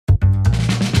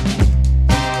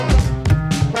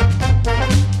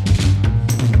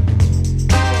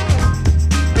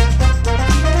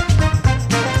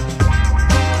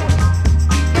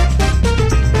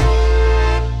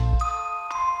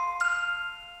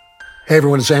Hey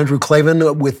everyone, it's Andrew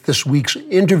Klavan with this week's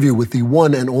interview with the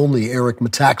one and only Eric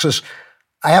Metaxas.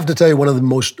 I have to tell you, one of the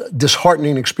most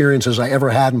disheartening experiences I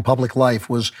ever had in public life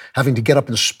was having to get up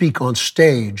and speak on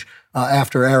stage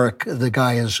after Eric. The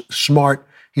guy is smart,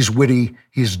 he's witty,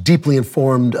 he's deeply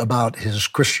informed about his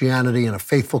Christianity and a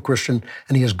faithful Christian,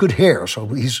 and he has good hair, so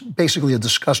he's basically a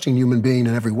disgusting human being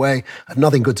in every way. I have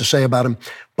nothing good to say about him,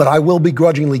 but I will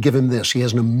begrudgingly give him this. He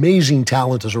has an amazing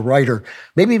talent as a writer.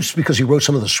 Maybe it's because he wrote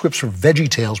some of the scripts for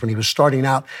VeggieTales when he was starting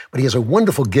out, but he has a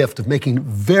wonderful gift of making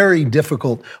very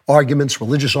difficult arguments,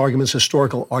 religious arguments,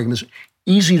 historical arguments,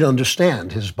 easy to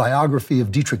understand. His biography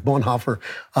of Dietrich Bonhoeffer,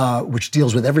 which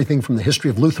deals with everything from the history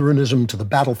of Lutheranism to the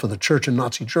battle for the church in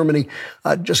Nazi Germany,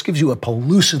 just gives you a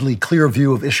pellucidly clear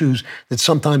view of issues that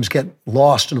sometimes get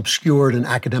lost and obscured in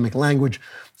academic language.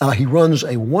 He runs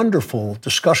a wonderful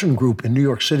discussion group in New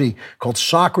York City called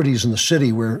Socrates in the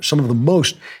City, where some of the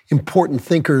most important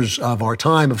thinkers of our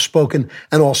time have spoken,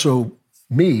 and also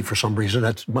me, for some reason.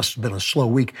 That must have been a slow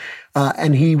week.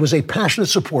 And he was a passionate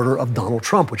supporter of Donald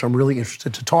Trump, which I'm really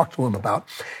interested to talk to him about.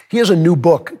 He has a new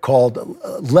book called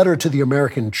Letter to the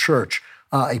American Church,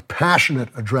 a passionate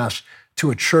address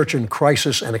to a church in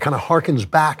crisis, and it kind of harkens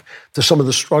back to some of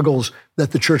the struggles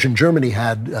that the church in Germany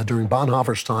had during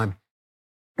Bonhoeffer's time.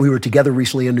 We were together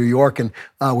recently in New York, and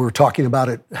we were talking about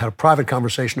it, had a private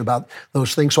conversation about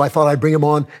those things. So I thought I'd bring him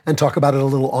on and talk about it a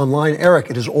little online. Eric,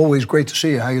 it is always great to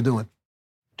see you. How you doing?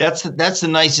 That's the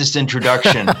nicest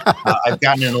introduction I've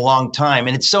gotten in a long time.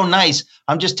 And it's so nice.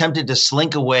 I'm just tempted to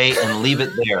slink away and leave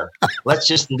it there. Let's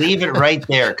just leave it right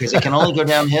there because it can only go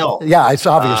downhill. Yeah, it's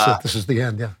obvious that this is the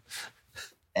end, yeah.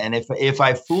 And if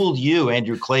I fooled you,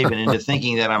 Andrew Klavan, into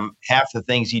thinking that I'm half the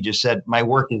things you just said, my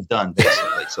work is done,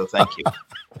 basically. So thank you.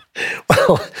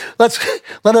 Well,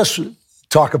 let us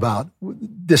talk about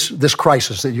this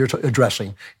crisis that you're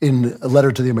addressing in a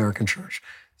letter to the American church.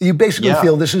 You basically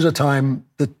feel this is a time,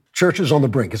 the church is on the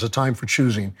brink. It's a time for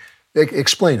choosing.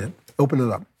 Explain it. Open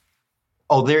it up.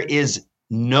 Oh, there is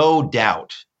no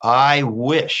doubt. I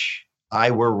wish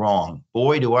I were wrong.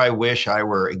 Boy, do I wish I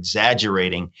were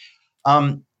exaggerating.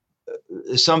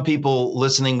 Some people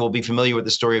listening will be familiar with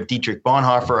the story of Dietrich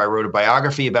Bonhoeffer. I wrote a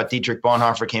biography about Dietrich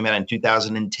Bonhoeffer, came out in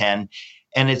 2010.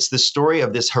 And it's the story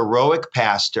of this heroic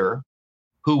pastor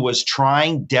who was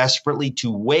trying desperately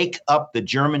to wake up the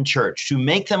German church, to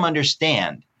make them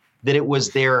understand that it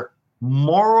was their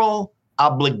moral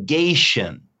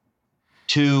obligation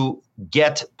to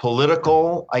get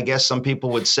political, I guess some people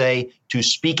would say, to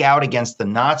speak out against the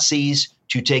Nazis,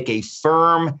 to take a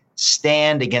firm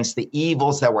stand against the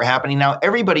evils that were happening. Now,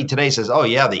 everybody today says, oh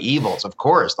yeah, the evils, of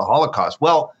course, the Holocaust.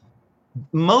 Well,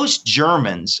 most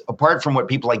Germans, apart from what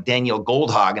people like Daniel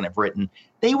Goldhagen have written,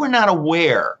 they were not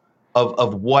aware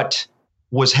of what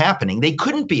was happening. They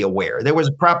couldn't be aware. There was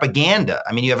propaganda.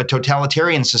 I mean, you have a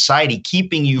totalitarian society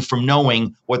keeping you from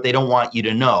knowing what they don't want you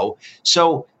to know.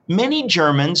 So many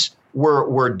Germans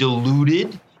were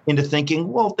deluded into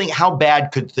thinking, well, how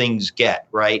bad could things get,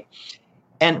 right?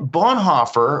 And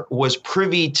Bonhoeffer was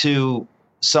privy to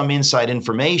some inside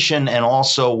information and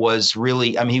also was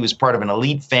really, he was part of an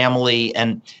elite family,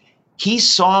 and he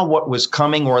saw what was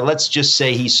coming, or let's just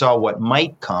say he saw what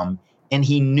might come. And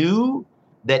he knew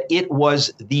that it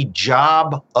was the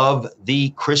job of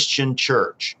the Christian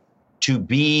church to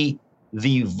be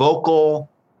the vocal,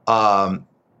 to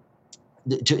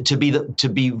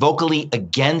be vocally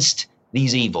against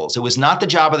these evils. It was not the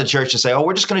job of the church to say, oh,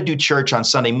 we're just going to do church on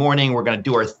Sunday morning. We're going to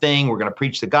do our thing. We're going to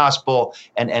preach the gospel,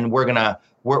 and we're going to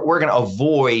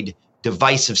avoid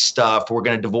divisive stuff. We're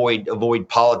going to avoid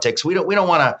politics. We don't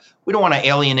want to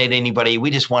alienate anybody. We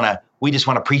just want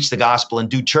to preach the gospel and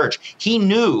do church. He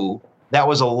knew that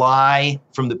was a lie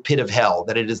from the pit of hell,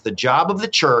 that it is the job of the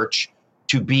church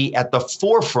to be at the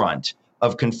forefront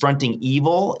of confronting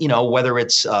evil, whether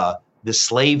it's the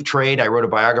slave trade. I wrote a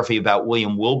biography about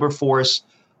William Wilberforce.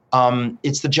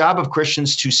 It's the job of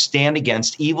Christians to stand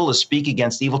against evil, to speak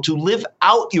against evil, to live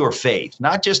out your faith,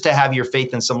 not just to have your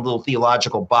faith in some little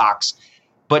theological box,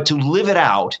 but to live it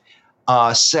out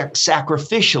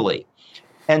sacrificially.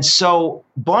 And so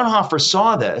Bonhoeffer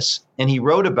saw this, and he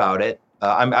wrote about it.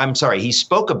 He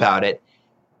spoke about it.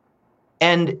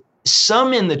 And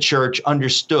some in the church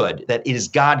understood that it is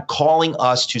God calling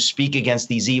us to speak against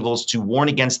these evils, to warn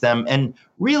against them, and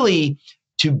really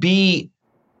to be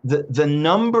the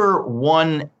number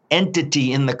one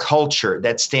entity in the culture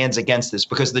that stands against this,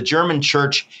 because the German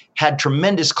church had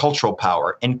tremendous cultural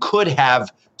power and could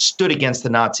have stood against the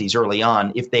Nazis early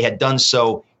on if they had done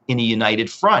so in a united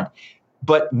front.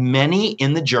 But many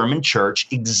in the German church,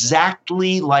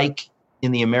 exactly like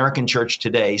in the American church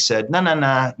today said,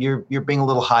 no, you're being a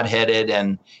little hot-headed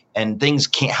and things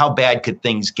can't, how bad could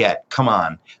things get? Come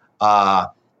on.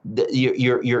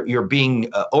 You're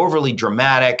being overly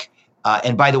dramatic.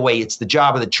 And by the way, it's the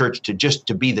job of the church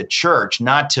to be the church,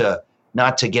 not to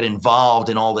get involved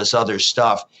in all this other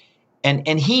stuff.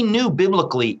 And he knew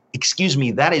biblically,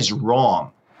 that is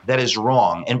wrong. That is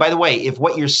wrong. And by the way, if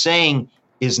what you're saying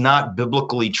is not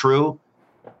biblically true,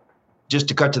 just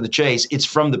to cut to the chase, it's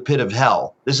from the pit of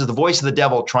hell. This is the voice of the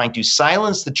devil trying to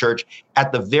silence the church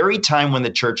at the very time when the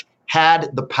church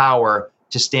had the power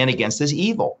to stand against this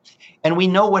evil. And we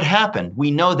know what happened.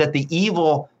 We know that the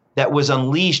evil that was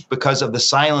unleashed because of the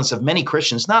silence of many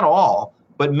Christians, not all,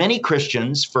 but many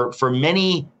Christians for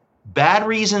many bad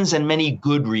reasons and many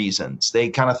good reasons. They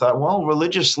kind of thought, well,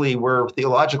 religiously,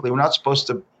 theologically, we're not supposed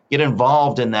to get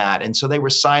involved in that. And so they were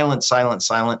silent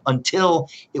until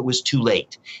it was too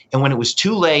late. And when it was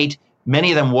too late, many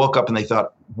of them woke up and they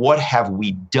thought, what have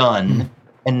we done?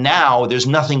 And now there's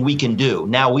nothing we can do.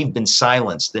 Now we've been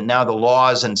silenced. And now the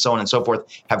laws and so on and so forth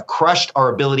have crushed our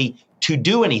ability to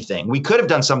do anything. We could have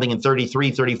done something in 33,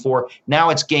 34. Now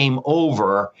it's game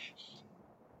over.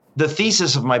 The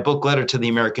thesis of my book, Letter to the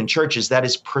American Church, is that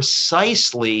is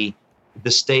precisely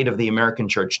the state of the American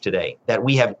church today, that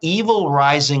we have evil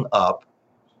rising up,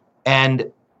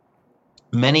 and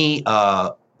many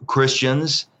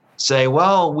Christians say,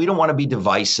 well, we don't want to be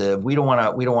divisive. We don't want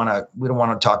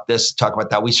to talk about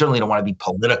that. We certainly don't want to be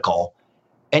political.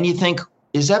 And you think,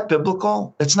 is that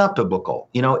biblical? It's not biblical.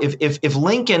 You know, if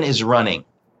Lincoln is running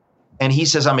and he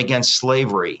says, I'm against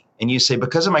slavery, and you say,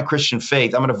 because of my Christian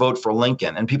faith, I'm going to vote for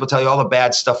Lincoln, and people tell you all the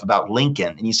bad stuff about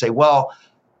Lincoln, and you say, well,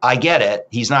 I get it.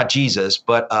 He's not Jesus,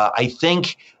 but I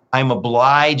think I'm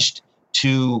obliged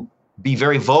to be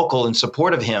very vocal in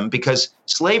support of him because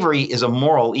slavery is a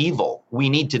moral evil. We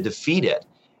need to defeat it.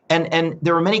 And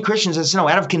there are many Christians that say, no,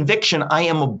 out of conviction, I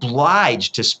am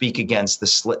obliged to speak against the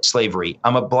slavery.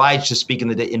 I'm obliged to speak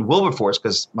in Wilberforce,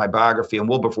 because my biography on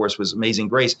Wilberforce was Amazing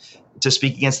Grace, to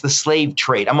speak against the slave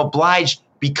trade. I'm obliged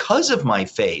because of my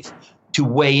faith to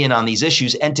weigh in on these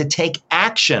issues and to take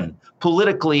action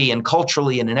politically and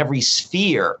culturally and in every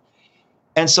sphere.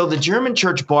 And so the German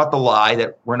church bought the lie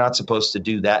that we're not supposed to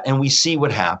do that. And we see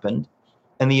what happened.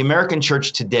 And the American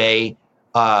church today,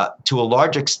 to a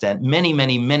large extent,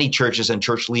 many churches and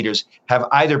church leaders have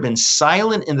either been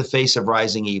silent in the face of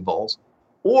rising evils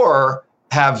or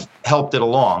have helped it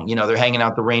along. You know, they're hanging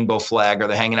out the rainbow flag or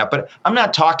they're hanging out. But I'm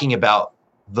not talking about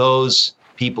those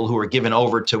people who are given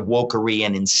over to wokery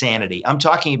and insanity. I'm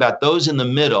talking about those in the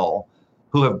middle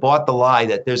who have bought the lie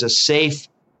that there's a safe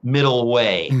middle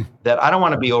way, that I don't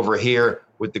want to be over here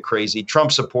with the crazy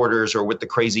Trump supporters or with the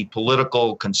crazy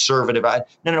political conservative.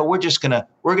 No, we're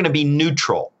going to be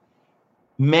neutral.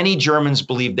 Many Germans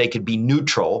believed they could be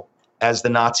neutral as the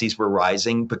Nazis were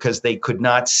rising because they could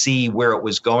not see where it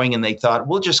was going. And they thought,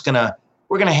 we're going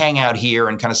to hang out here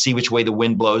and kind of see which way the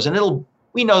wind blows. And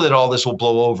we know that all this will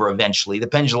blow over eventually. The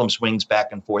pendulum swings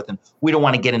back and forth and we don't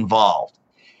want to get involved.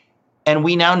 And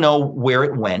we now know where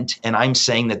it went, and I'm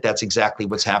saying that that's exactly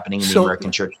what's happening in the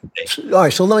American church today. All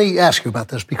right, so let me ask you about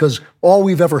this, because all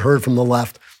we've ever heard from the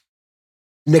left,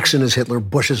 Nixon is Hitler,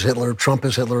 Bush is Hitler, Trump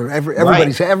is Hitler,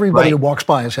 everybody who walks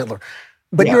by is Hitler.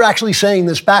 But you're actually saying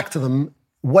this back to them.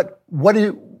 What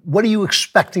are you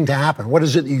expecting to happen? What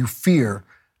is it that you fear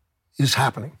is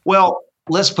happening? Well,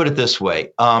 let's put it this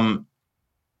way.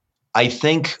 I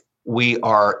think we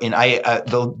are in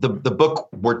the book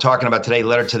we're talking about today,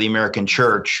 Letter to the American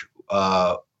Church.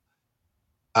 I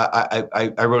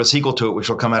wrote a sequel to it, which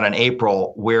will come out in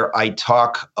April, where I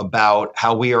talk about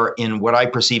how we are in what I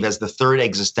perceive as the third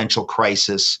existential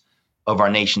crisis of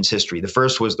our nation's history. The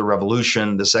first was the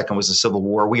revolution. The second was the Civil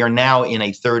War. We are now in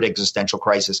a third existential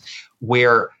crisis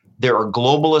where there are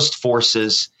globalist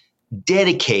forces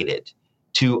dedicated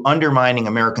to undermining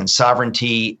American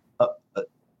sovereignty,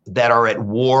 that are at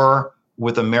war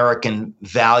with American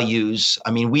values.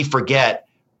 I mean, we forget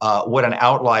what an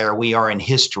outlier we are in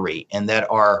history, and that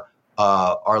our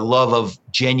love of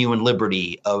genuine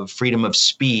liberty, of freedom of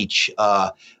speech,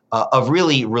 of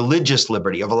really religious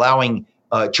liberty, of allowing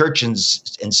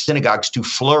churches and synagogues to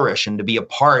flourish and to be a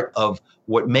part of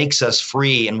what makes us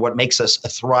free and what makes us a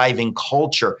thriving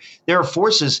culture. There are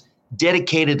forces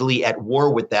dedicatedly at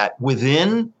war with that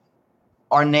within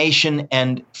our nation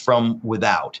and from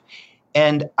without.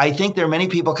 And I think there are many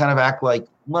people kind of act like,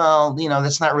 well,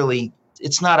 that's not really,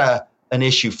 it's not an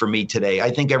issue for me today. I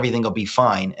think everything will be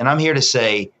fine. And I'm here to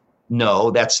say,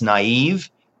 no, that's naive.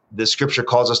 The scripture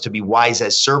calls us to be wise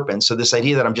as serpents. So this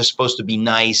idea that I'm just supposed to be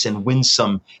nice and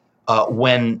winsome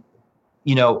when,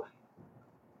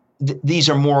 these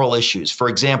are moral issues. For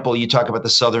example, you talk about the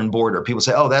southern border. People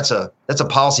say, "Oh, that's a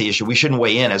policy issue. We shouldn't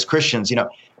weigh in as Christians." And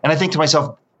I think to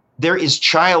myself, there is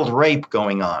child rape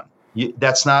going on.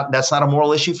 That's not a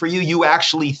moral issue for you. You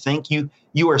actually think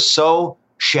you are so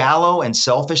shallow and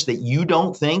selfish that you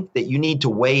don't think that you need to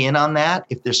weigh in on that.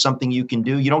 If there's something you can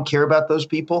do, you don't care about those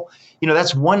people.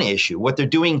 That's one issue. What they're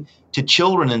doing to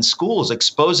children in schools,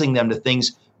 exposing them to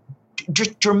things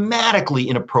just dramatically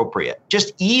inappropriate,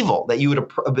 just evil, that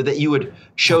you would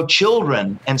show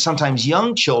children, and sometimes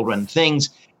young children, things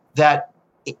that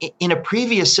in a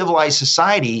previous civilized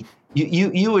society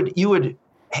you would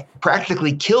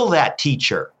practically kill that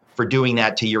teacher for doing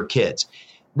that to your kids.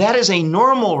 That is a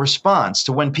normal response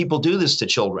to when people do this to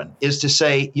children, is to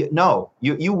say, no,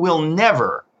 you will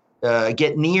never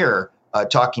get near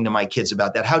talking to my kids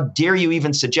about that. How dare you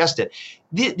even suggest it?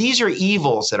 These are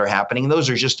evils that are happening. Those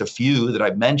are just a few that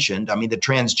I've mentioned. I mean, the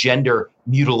transgender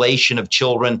mutilation of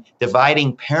children,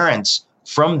 dividing parents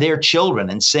from their children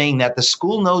and saying that the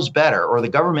school knows better or the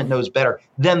government knows better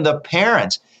than the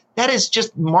parents. That is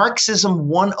just Marxism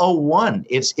 101.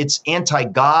 It's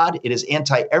anti-God. It is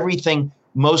anti-everything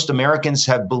most Americans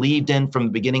have believed in from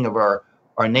the beginning of our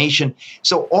nation.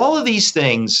 So all of these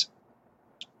things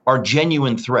are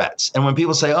genuine threats. And when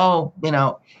people say, oh,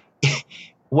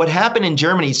 what happened in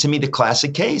Germany is, to me, the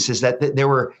classic case is that there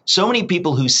were so many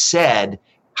people who said,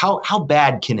 how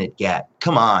bad can it get?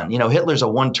 Come on, Hitler's a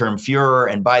one-term Führer.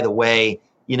 And by the way,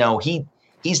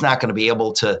 he's not going to be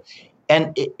able to.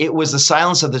 And it was the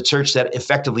silence of the church that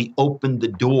effectively opened the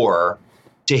door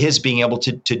to his being able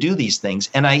to do these things.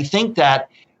 And I think that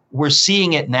we're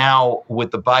seeing it now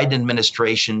with the Biden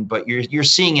administration, but you're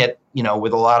seeing it,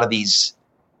 with a lot of these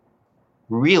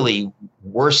really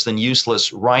worse than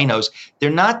useless rhinos. They're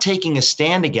not taking a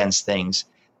stand against things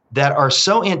that are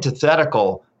so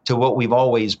antithetical to what we've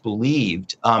always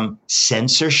believed.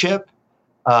 Censorship,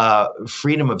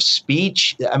 freedom of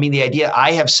speech. I mean, the idea,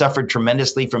 I have suffered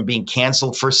tremendously from being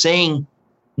canceled for saying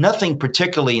nothing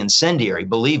particularly incendiary,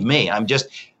 believe me.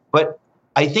 But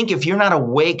I think if you're not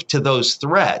awake to those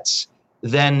threats,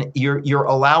 then you're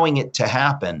allowing it to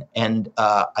happen. And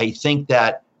I think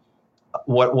that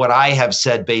what I have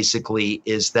said basically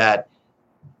is that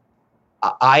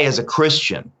I, as a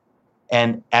Christian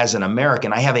and as an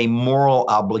American, I have a moral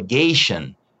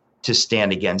obligation to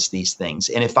stand against these things.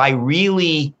 And if I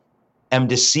really am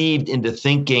deceived into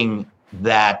thinking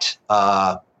that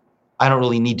I don't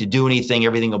really need to do anything,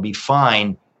 everything will be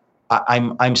fine,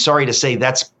 I'm sorry to say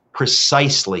that's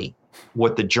precisely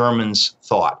what the Germans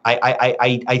thought.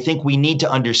 I think we need to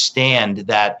understand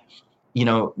that,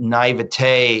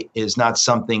 naivete is not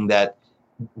something that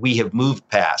we have moved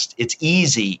past. It's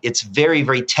easy. It's very,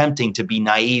 very tempting to be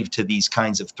naive to these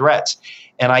kinds of threats.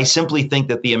 And I simply think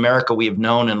that the America we have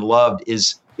known and loved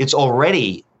it's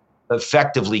already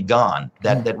effectively gone,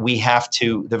 that we have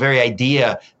to, the very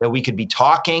idea that we could be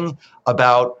talking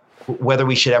about whether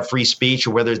we should have free speech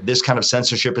or whether this kind of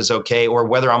censorship is okay, or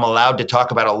whether I'm allowed to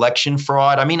talk about election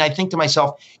fraud. I mean, I think to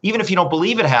myself, even if you don't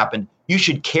believe it happened, you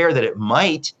should care that it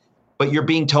might, but you're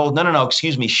being told, no,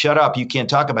 excuse me, shut up. You can't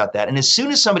talk about that. And as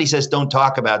soon as somebody says, don't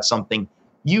talk about something,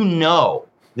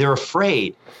 they're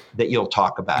afraid that you'll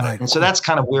talk about it. And so that's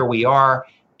kind of where we are.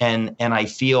 And I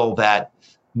feel that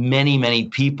many, many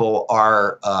people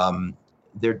are,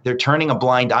 they're turning a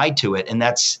blind eye to it. And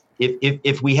that's,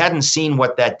 if we hadn't seen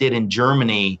what that did in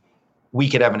Germany, we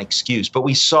could have an excuse. But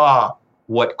we saw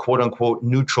what quote unquote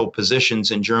neutral positions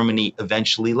in Germany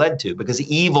eventually led to, because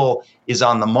evil is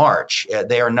on the march.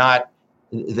 They're not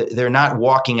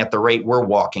walking at the rate we're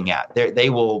walking at. They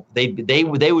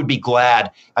would be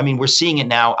glad. I mean, we're seeing it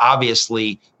now,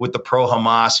 obviously, with the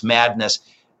pro-Hamas madness.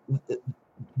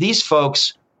 These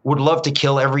folks would love to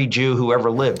kill every Jew who ever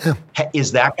lived. Yeah.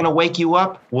 Is that going to wake you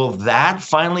up? Will that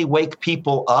finally wake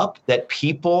people up, that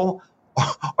people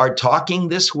are talking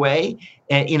this way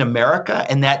in America,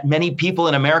 and that many people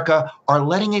in America are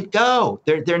letting it go?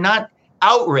 They're not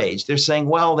outraged. They're saying,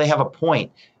 well, they have a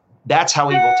point. That's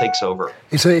how evil takes over.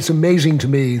 It's amazing to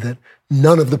me that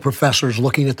none of the professors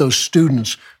looking at those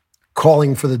students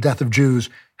calling for the death of Jews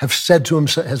has said to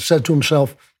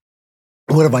himself,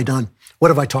 what have I done? What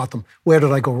have I taught them? Where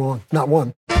did I go wrong? Not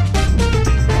one.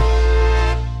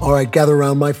 All right, gather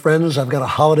around, my friends. I've got a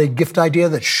holiday gift idea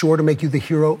that's sure to make you the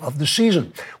hero of the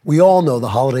season. We all know the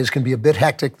holidays can be a bit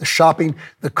hectic. The shopping,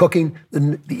 the cooking,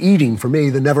 the eating, for me,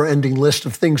 the never-ending list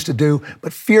of things to do.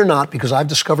 But fear not, because I've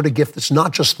discovered a gift that's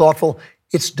not just thoughtful,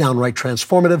 it's downright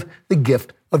transformative, the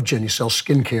gift of Genucel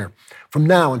skincare. From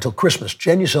now until Christmas,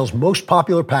 Genucel's most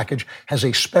popular package has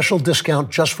a special discount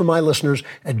just for my listeners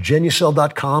at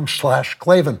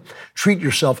Genucel.com/Klavan. Treat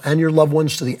yourself and your loved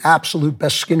ones to the absolute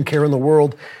best skincare in the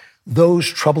world. Those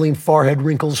troubling forehead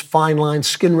wrinkles, fine lines,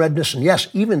 skin redness, and yes,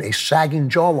 even a sagging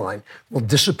jawline will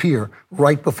disappear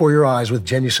right before your eyes with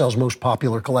Genucel's most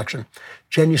popular collection.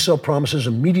 Genucel promises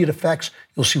immediate effects.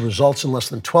 You'll see results in less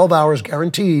than 12 hours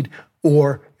guaranteed,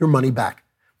 or your money back.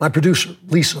 My producer,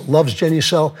 Lisa, loves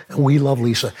Genucel, and we love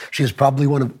Lisa. She is probably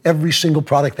one of every single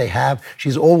product they have.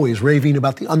 She's always raving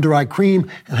about the under-eye cream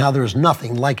and how there is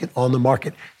nothing like it on the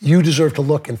market. You deserve to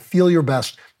look and feel your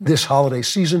best this holiday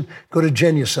season. Go to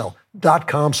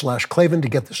Genucel.com/Klavan to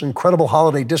get this incredible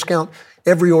holiday discount.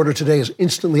 Every order today is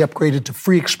instantly upgraded to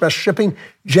free express shipping.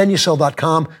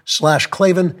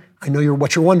 Genucel.com/Klavan. I know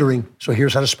what you're wondering, so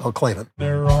here's how to spell Klavan.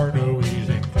 There are no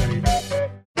easy things.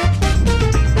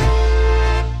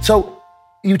 So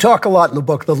you talk a lot in the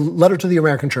book, the letter to the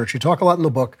American church, you talk a lot in the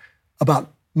book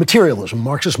about materialism,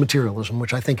 Marxist materialism,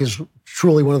 which I think is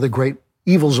truly one of the great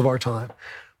evils of our time.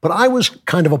 But I was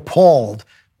kind of appalled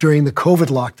during the COVID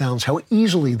lockdowns how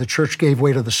easily the church gave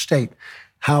way to the state,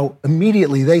 how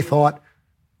immediately they thought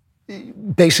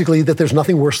basically that there's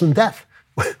nothing worse than death,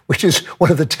 which is one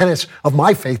of the tenets of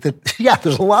my faith, that, yeah,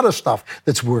 there's a lot of stuff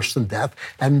that's worse than death.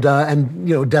 And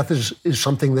death is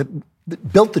something that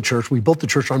built the church. We built the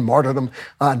church on martyrdom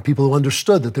and people who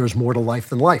understood that there's more to life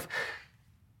than life.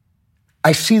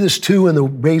 I see this too in the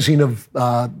raising of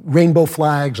rainbow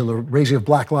flags and the raising of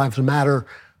Black Lives Matter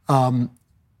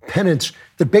pennants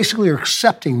that basically are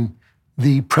accepting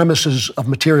the premises of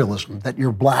materialism, that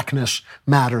your blackness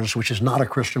matters, which is not a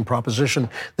Christian proposition,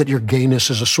 that your gayness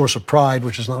is a source of pride,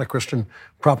 which is not a Christian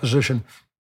proposition.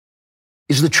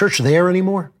 Is the church there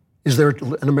anymore? Is there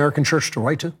an American church to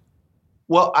write to?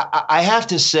 Well, I have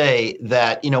to say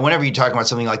that, whenever you talk about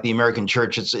something like the American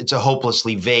church, it's a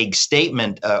hopelessly vague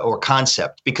statement or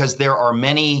concept, because there are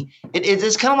many.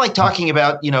 It's kind of like talking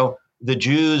about, the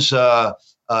Jews 800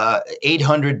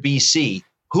 BC.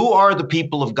 Who are the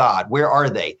people of God? Where are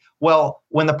they? Well,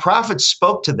 when the prophets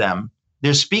spoke to them,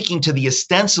 they're speaking to the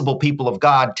ostensible people of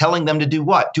God, telling them to do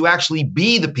what? To actually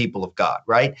be the people of God,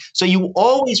 right? So you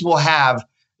always will have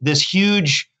this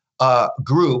huge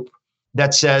group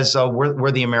that says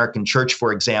we're the American church,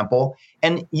 for example.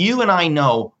 And you and I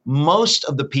know most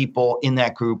of the people in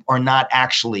that group are not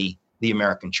actually the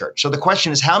American church. So the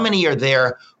question is, how many are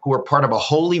there who are part of a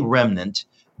holy remnant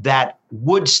that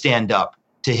would stand up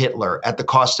to Hitler at the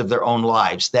cost of their own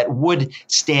lives, that would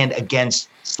stand against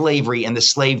slavery and the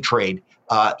slave trade,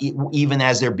 even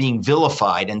as they're being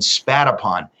vilified and spat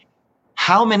upon?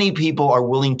 How many people are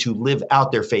willing to live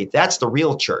out their faith? That's the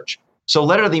real church. So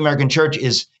Letter to the American Church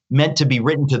is meant to be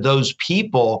written to those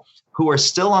people who are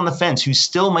still on the fence, who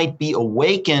still might be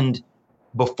awakened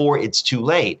before it's too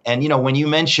late. And, when you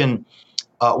mention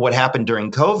what happened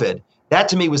during COVID, that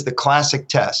to me was the classic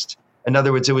test. In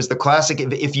other words, it was the classic,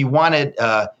 if you wanted,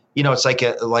 it's like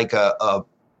a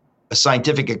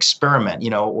scientific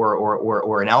experiment,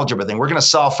 or an algebra thing. We're going to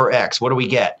solve for X. What do we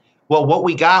get? Well, what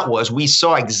we got was we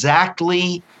saw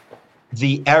exactly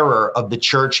the error of the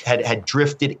church had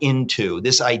drifted into,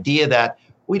 this idea that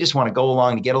we just want to go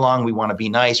along to get along. We want to be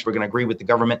nice. We're going to agree with the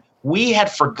government. We had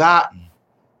forgotten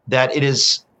that it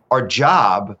is our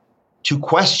job to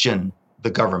question the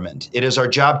government. It is our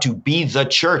job to be the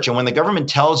church. And when the government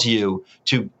tells you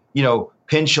to,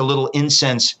 pinch a little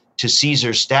incense to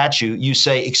Caesar's statue, you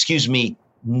say, excuse me,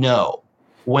 no.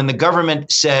 When the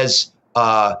government says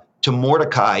to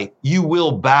Mordecai, you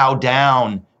will bow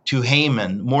down to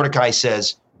Haman, Mordecai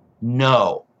says,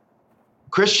 no.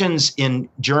 Christians in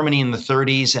Germany in the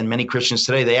 30s and many Christians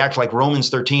today, they act like Romans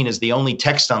 13 is the only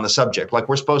text on the subject, like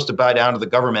we're supposed to bow down to the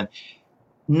government.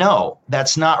 No,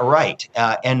 that's not right.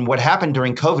 And what happened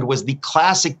during COVID was the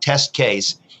classic test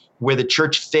case where the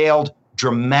church failed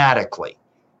dramatically.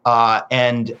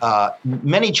 And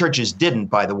many churches didn't,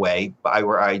 by the way.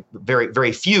 Very,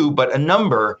 very few, but a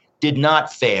number did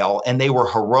not fail. And they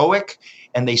were heroic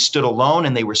and they stood alone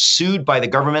and they were sued by the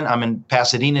government. I'm in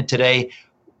Pasadena today.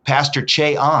 Pastor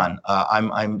Che Ahn,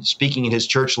 I'm speaking at his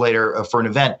church later for an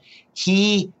event.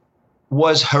 He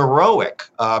was heroic.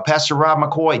 Pastor Rob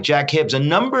McCoy, Jack Hibbs, a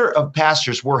number of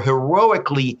pastors were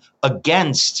heroically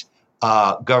against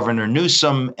Governor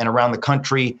Newsom and around the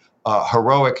country,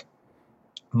 heroic.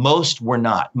 Most were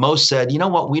not. Most said, you know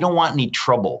what, we don't want any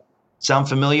trouble. Sound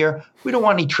familiar? We don't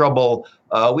want any trouble.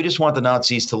 We just want the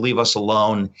Nazis to leave us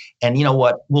alone. And you know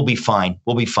what? We'll be fine.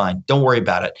 We'll be fine. Don't worry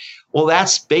about it. Well,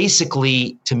 that's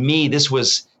basically, to me, it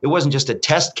wasn't just a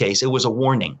test case. It was a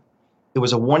warning. It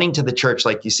was a warning to the church.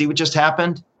 Like, you see what just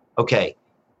happened? Okay.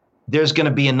 there's going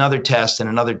to be another test and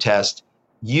another test.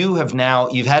 You've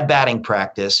had batting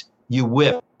practice. You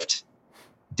whipped.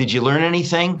 Did you learn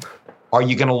anything? Are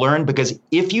you going to learn? Because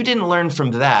if you didn't learn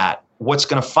from that, what's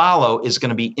going to follow is going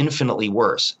to be infinitely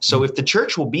worse. So if the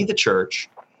church will be the church,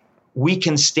 we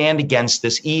can stand against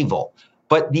this evil.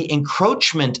 But the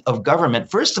encroachment of government,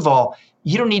 first of all,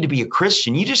 you don't need to be a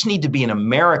Christian. You just need to be an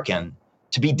American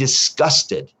to be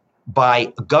disgusted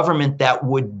by a government that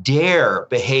would dare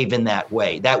behave in that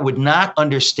way, that would not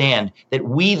understand that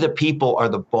we, the people, are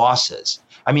the bosses.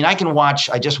 I mean, I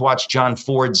just watched John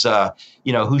Ford's,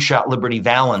 Who Shot Liberty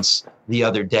Valance the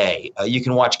other day. You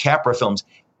can watch Capra films.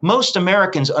 Most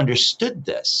Americans understood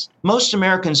this. Most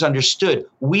Americans understood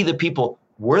we, the people,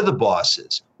 we're the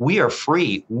bosses. We are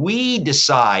free. We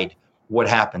decide what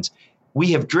happens.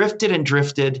 We have drifted and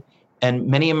drifted, and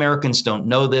many Americans don't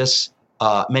know this.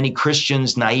 Many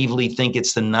Christians naively think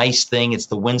it's the nice thing, it's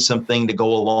the winsome thing to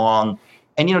go along.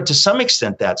 And, to some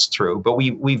extent that's true, but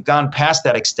we've gone past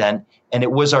that extent, and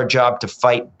it was our job to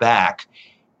fight back.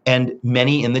 And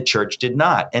many in the church did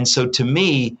not. And so to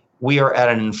me, we are at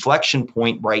an inflection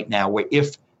point right now where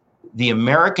if the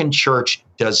American church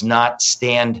does not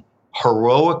stand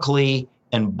heroically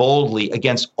and boldly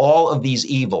against all of these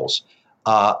evils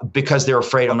because they're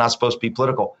afraid I'm not supposed to be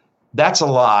political, that's a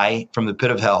lie from the pit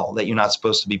of hell that you're not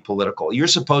supposed to be political. You're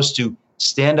supposed to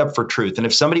stand up for truth. And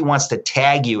if somebody wants to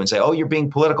tag you and say, oh, you're being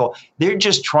political, they're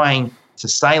just trying to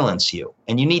silence you.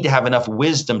 And you need to have enough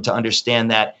wisdom to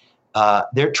understand that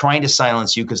they're trying to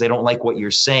silence you because they don't like what you're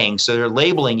saying. So they're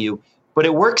labeling you. But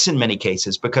it works in many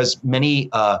cases because many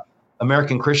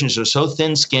American Christians are so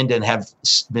thin-skinned and have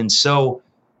been so,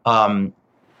 in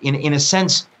a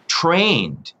sense,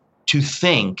 trained to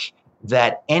think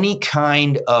that any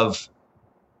kind of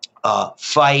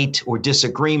fight or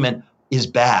disagreement is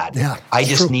bad. Yeah,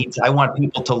 I want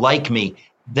people to like me.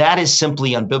 That is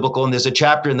simply unbiblical. And there's a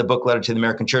chapter in the book Letter to the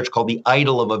American Church called The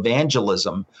Idol of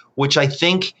Evangelism, which I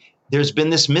think there's been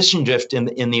this mission drift in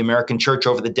the American church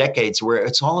over the decades where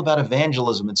it's all about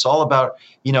evangelism. It's all about,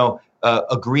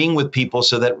 agreeing with people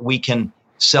so that we can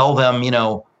sell them,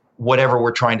 whatever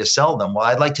we're trying to sell them. Well,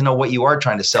 I'd like to know what you are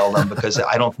trying to sell them because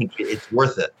I don't think it's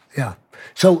worth it. Yeah.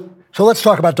 So let's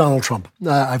talk about Donald Trump.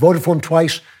 I voted for him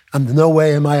twice. No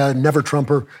way am I a never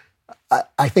Trumper.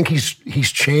 I think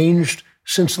he's changed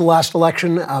since the last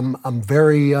election. I'm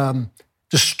very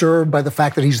disturbed by the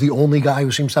fact that he's the only guy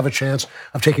who seems to have a chance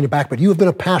of taking it back. But you have been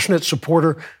a passionate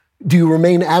supporter. Do you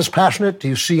remain as passionate? Do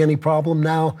you see any problem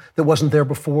now that wasn't there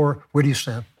before? Where do you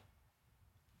stand?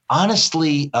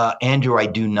 Honestly, Andrew, I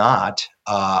do not.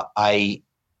 I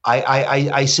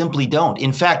simply don't.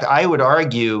 In fact, I would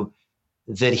argue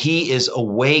that he is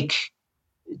awake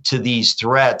to these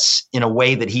threats in a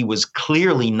way that he was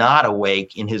clearly not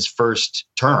awake in his first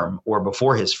term or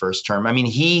before his first term. I mean,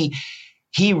 he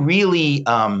really,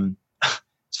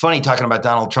 it's funny talking about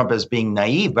Donald Trump as being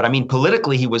naive, but I mean,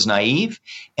 politically he was naive,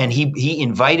 and he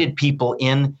invited people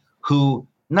in who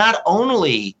not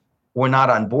only were not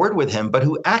on board with him, but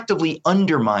who actively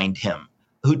undermined him,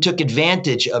 who took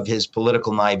advantage of his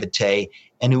political naivete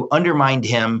and who undermined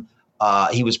him.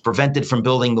 He was prevented from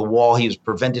building the wall. He was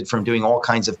prevented from doing all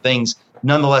kinds of things.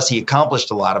 Nonetheless, he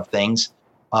accomplished a lot of things.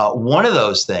 One of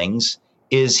those things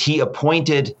is he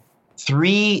appointed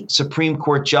 3 Supreme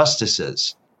Court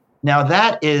justices. Now,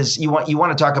 that is, you want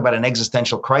to talk about an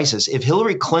existential crisis. If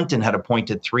Hillary Clinton had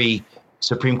appointed 3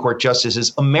 Supreme Court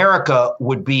justices, America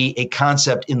would be a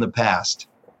concept in the past.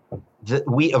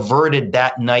 We averted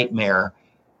that nightmare.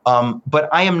 But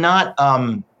I am not.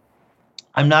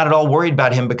 I'm not at all worried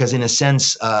about him because, in a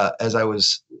sense, as I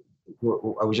was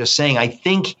just saying, I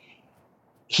think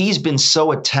he's been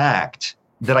so attacked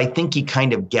that I think he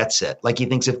kind of gets it. Like he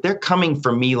thinks if they're coming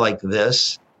for me like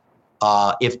this,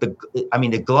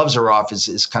 the gloves are off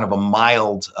is kind of a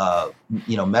mild,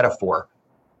 metaphor.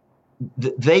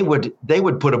 They would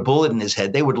put a bullet in his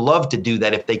head. They would love to do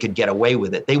that if they could get away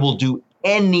with it. They will do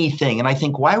anything. And I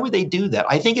think, why would they do that?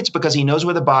 I think it's because he knows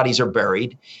where the bodies are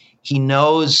buried. He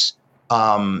knows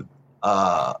of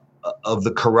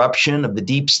the corruption of the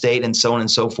deep state and so on and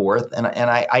so forth. And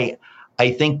I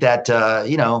think that,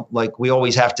 like we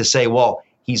always have to say, well,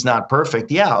 he's not perfect.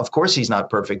 Yeah, of course he's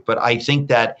not perfect. But I think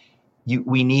that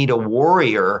we need a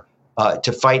warrior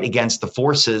to fight against the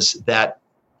forces that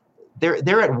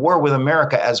they're at war with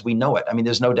America as we know it. I mean,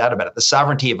 there's no doubt about it. The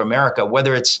sovereignty of America,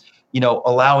 whether it's,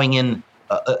 allowing in,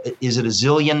 is it a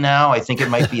zillion now? I think it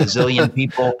might be a zillion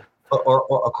people or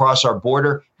across our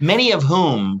border, many of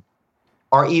whom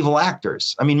are evil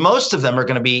actors. I mean, most of them are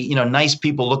going to be, nice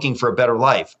people looking for a better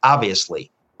life,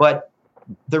 obviously. But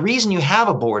the reason you have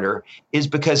a border is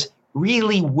because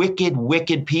really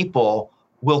wicked people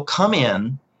will come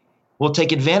in, will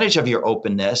take advantage of your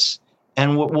openness,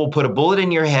 and will put a bullet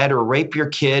in your head or rape your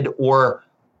kid or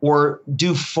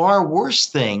do far worse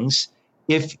things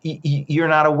if you're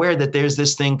not aware that there's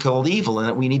this thing called evil and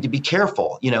that we need to be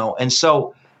careful, And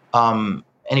so,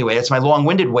 anyway, that's my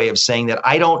long-winded way of saying that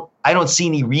I don't see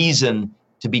any reason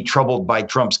to be troubled by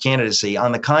Trump's candidacy.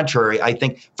 On the contrary, I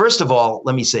think, first of all,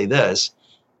 let me say this.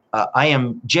 I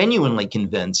am genuinely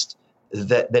convinced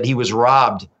that he was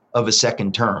robbed of a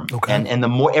second term. Okay. And the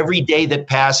more every day that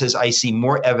passes, I see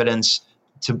more evidence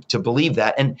to believe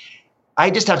that. And I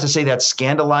just have to say that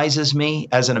scandalizes me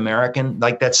as an American.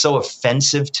 Like, that's so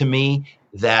offensive to me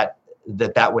that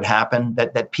would happen,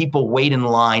 that people wait in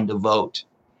line to vote.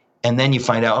 And then you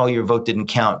find out, oh, your vote didn't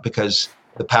count because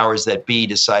the powers that be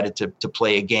decided to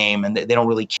play a game, and they don't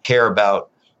really care about,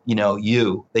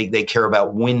 you. They care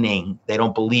about winning. They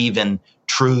don't believe in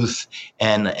truth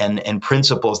and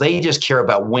principles. They just care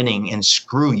about winning, and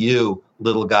screw you,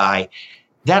 little guy.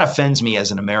 That offends me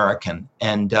as an American.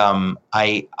 And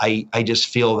I just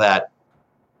feel that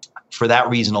for that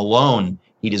reason alone,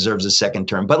 he deserves a second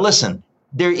term. But listen,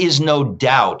 there is no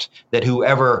doubt that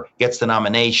whoever gets the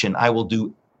nomination, I will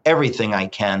do everything I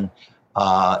can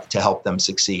to help them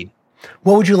succeed.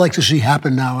 What would you like to see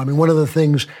happen now? I mean, one of the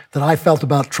things that I felt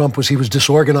about Trump was he was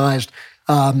disorganized.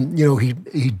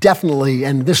 He definitely,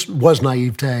 and this was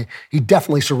naivete, he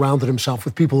definitely surrounded himself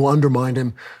with people who undermined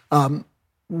him.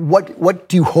 What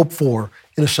do you hope for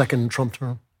in a second Trump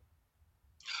term?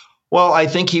 Well, I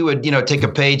think he would, take a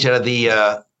page out of the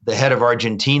head of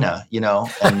Argentina,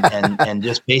 and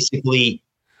just basically,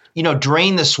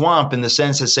 drain the swamp in the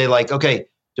sense to say, like, okay,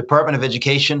 Department of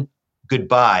Education,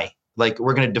 goodbye. Like,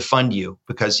 we're going to defund you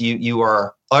because you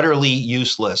are utterly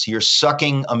useless. You're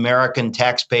sucking American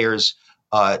taxpayers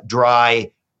dry.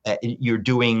 You're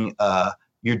doing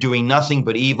nothing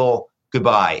but evil.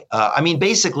 Goodbye.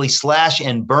 Basically slash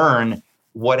and burn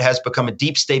what has become a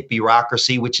deep state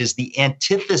bureaucracy, which is the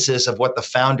antithesis of what the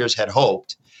founders had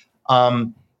hoped.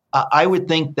 I would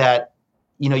think that,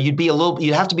 you'd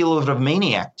have to be a little bit of a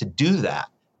maniac to do that.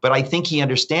 But I think he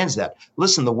understands that.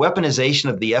 Listen, the weaponization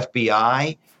of the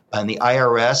FBI and the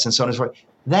IRS and so on and so forth,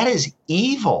 that is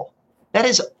evil. That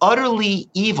is utterly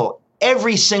evil.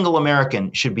 Every single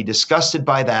American should be disgusted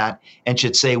by that and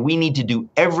should say we need to do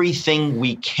everything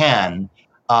we can,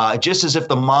 just as if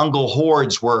the Mongol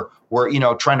hordes were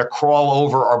trying to crawl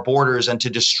over our borders and to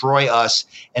destroy us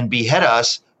and behead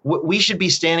us. We should be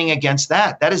standing against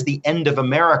that. That is the end of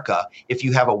America. If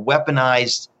you have a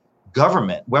weaponized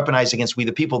government, weaponized against we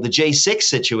the people, the J6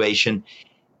 situation,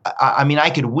 I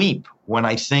could weep when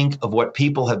I think of what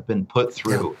people have been put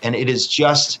through. And it is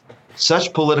just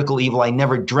such political evil. I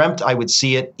never dreamt I would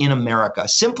see it in America.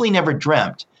 Simply never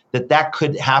dreamt that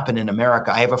could happen in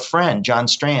America. I have a friend, John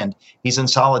Strand. He's in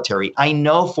solitary. I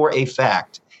know for a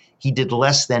fact he did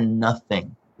less than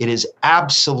nothing. It is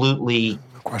absolutely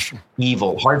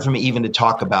evil. Hard for me even to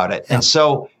talk about it. Yeah. And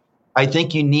so I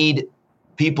think you need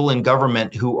people in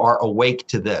government who are awake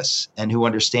to this and who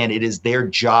understand it is their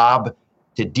job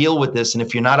to deal with this. And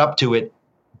if you're not up to it,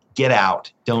 get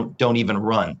out. Don't even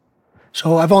run.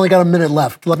 So I've only got a minute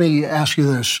left. Let me ask you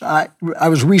this. I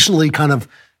was recently kind of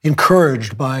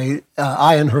encouraged by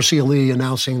Ayaan Hirsi Ali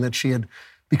announcing that she had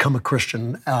become a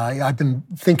Christian. I've been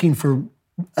thinking for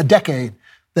a decade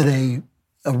that a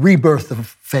rebirth of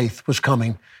faith was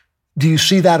coming. Do you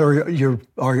see that, or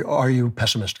are you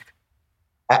pessimistic?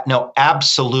 No,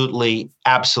 absolutely.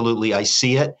 Absolutely. I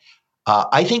see it.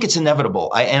 I think it's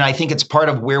inevitable. And I think it's part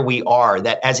of where we are,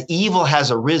 that as evil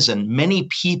has arisen, many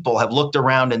people have looked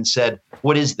around and said,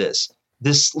 what is this?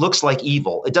 This looks like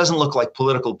evil. It doesn't look like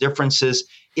political differences.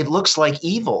 It looks like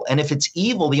evil. And if it's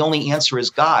evil, the only answer is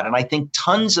God. And I think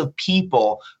tons of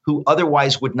people who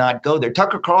otherwise would not go there.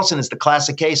 Tucker Carlson is the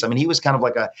classic case. He was kind of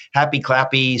like a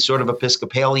happy-clappy sort of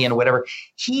Episcopalian or whatever.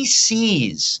 He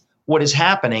sees what is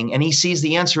happening, and he sees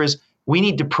the answer is we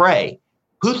need to pray.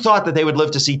 Who thought that they would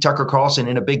live to see Tucker Carlson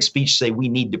in a big speech say we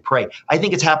need to pray? I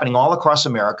think it's happening all across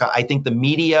America. I think the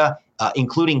media,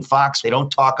 including Fox, they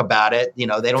don't talk about it. They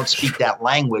don't speak that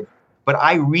language. But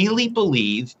I really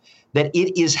believe that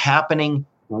it is happening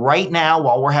right now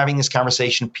while we're having this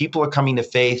conversation. People are coming to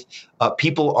faith.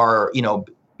 People are,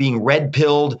 being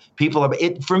red-pilled.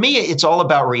 For me, it's all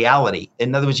about reality.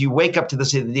 In other words, you wake up to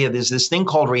this idea, there's this thing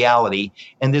called reality,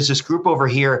 and there's this group over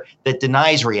here that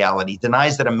denies reality,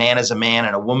 denies that a man is a man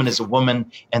and a woman is a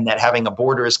woman, and that having a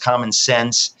border is common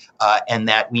sense, and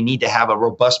that we need to have a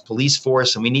robust police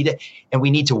force, and we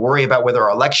need to worry about whether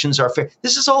our elections are fair.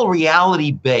 This is all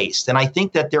reality-based, and I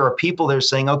think that there are people that are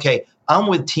saying, okay, I'm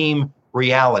with team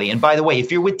reality. And by the way,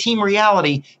 if you're with Team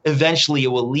Reality, eventually it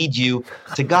will lead you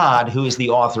to God, who is the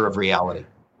author of reality.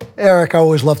 Eric, I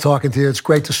always love talking to you. It's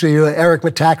great to see you. Eric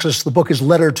Metaxas, the book is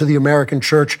Letter to the American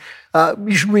Church.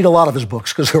 You should read a lot of his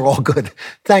books because they're all good.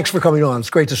 Thanks for coming on. It's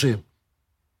great to see you.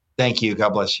 Thank you. God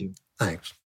bless you.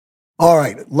 Thanks. All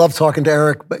right. Love talking to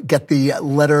Eric. But get the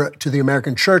Letter to the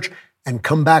American Church and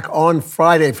come back on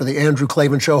Friday for the Andrew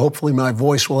Klavan Show. Hopefully my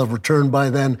voice will have returned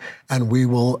by then, and we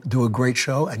will do a great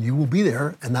show, and you will be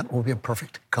there, and that will be a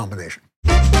perfect combination.